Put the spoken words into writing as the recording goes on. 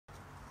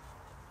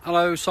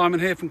Hello,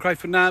 Simon here from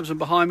Crayford and Abbs, and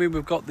behind me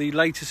we've got the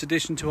latest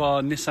addition to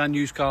our Nissan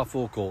used car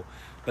forecourt.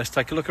 Let's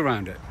take a look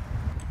around it.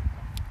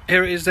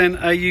 Here it is then,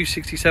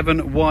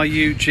 AU67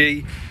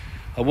 YUG,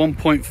 a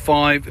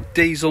 1.5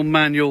 diesel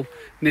manual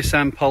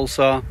Nissan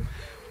Pulsar,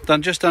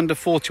 done just under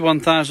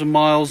 41,000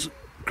 miles.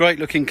 Great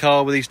looking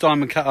car with these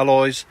diamond cut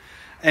alloys,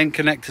 end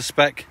connector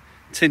spec,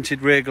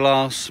 tinted rear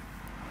glass,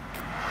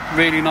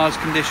 really nice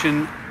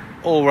condition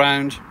all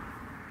round.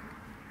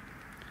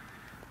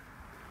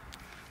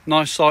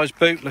 Nice size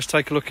boot, let's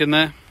take a look in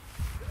there.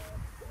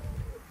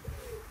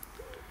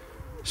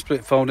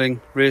 Split folding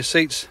rear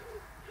seats,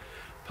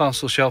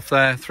 parcel shelf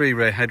there, 3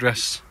 rear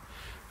headrests,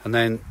 and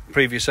then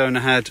previous owner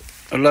had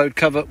a load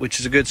cover, which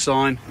is a good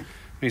sign,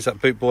 means that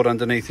boot board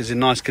underneath is in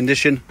nice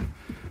condition.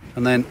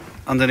 And then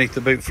underneath the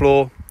boot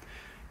floor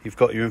you've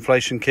got your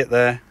inflation kit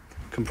there,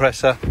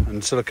 compressor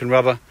and silicone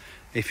rubber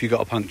if you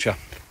got a puncture.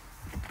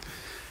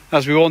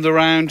 As we wander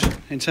around,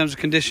 in terms of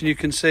condition, you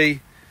can see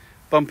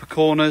bumper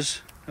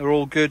corners are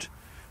all good.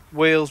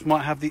 Wheels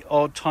might have the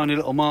odd tiny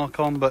little mark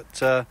on, but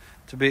to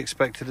be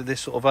expected at this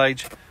sort of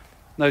age.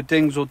 No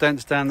dings or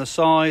dents down the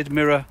side.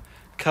 Mirror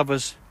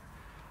covers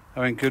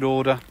are in good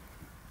order,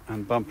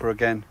 and bumper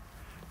again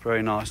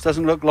very nice.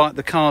 Doesn't look like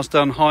the car's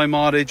done high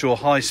mileage or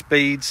high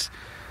speeds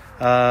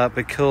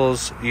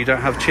because you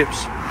don't have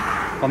chips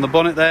on the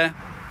bonnet there.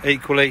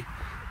 Equally,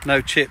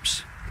 no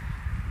chips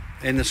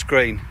in the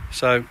screen.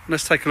 So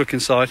let's take a look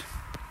inside.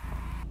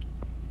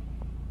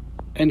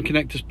 End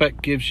connector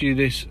spec gives you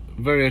this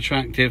very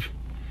attractive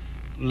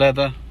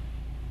leather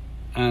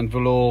and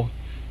velour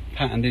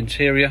patterned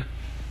interior.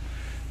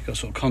 You've got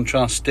sort of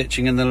contrast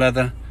stitching in the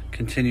leather,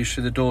 continues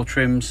through the door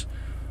trims,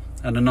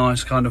 and a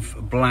nice kind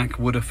of black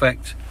wood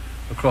effect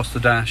across the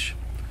dash.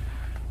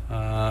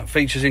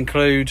 Features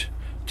include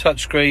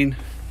touchscreen,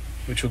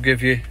 which will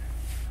give you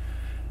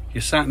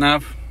your sat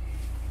nav.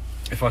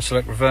 If I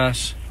select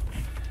reverse,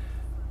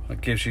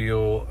 that gives you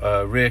your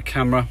rear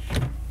camera,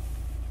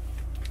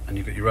 and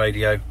you've got your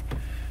radio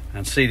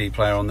and CD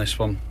player on this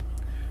one,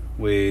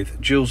 with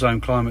dual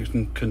zone climate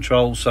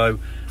control, so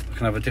I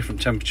can have a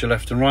different temperature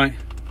left and right.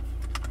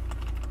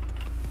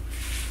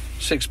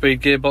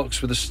 6-speed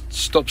gearbox with a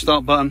stop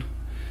start button,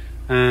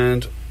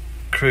 and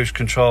cruise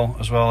control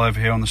as well over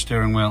here on the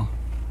steering wheel.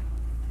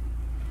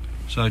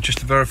 So just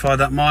to verify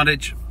that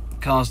mileage,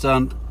 car's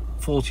done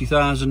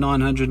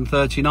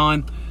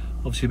 40,939.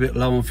 Obviously a bit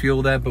low on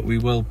fuel there, but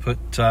we'll put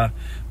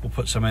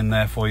some in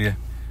there for you.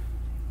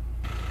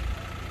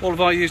 All of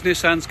our used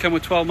Nissans come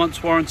with 12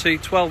 months warranty,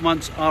 12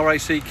 months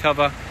RAC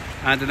cover,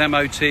 and an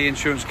MOT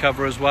insurance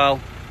cover as well.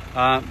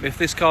 If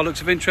this car looks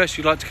of interest,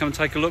 you'd like to come and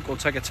take a look or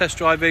take a test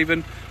drive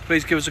even,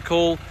 please give us a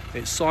call.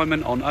 It's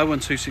Simon on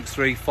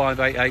 01263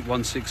 588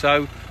 160,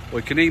 or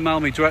you can email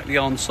me directly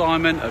on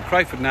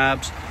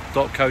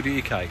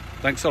simon@crayfordnabs.co.uk.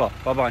 Thanks a lot.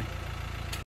 Bye bye.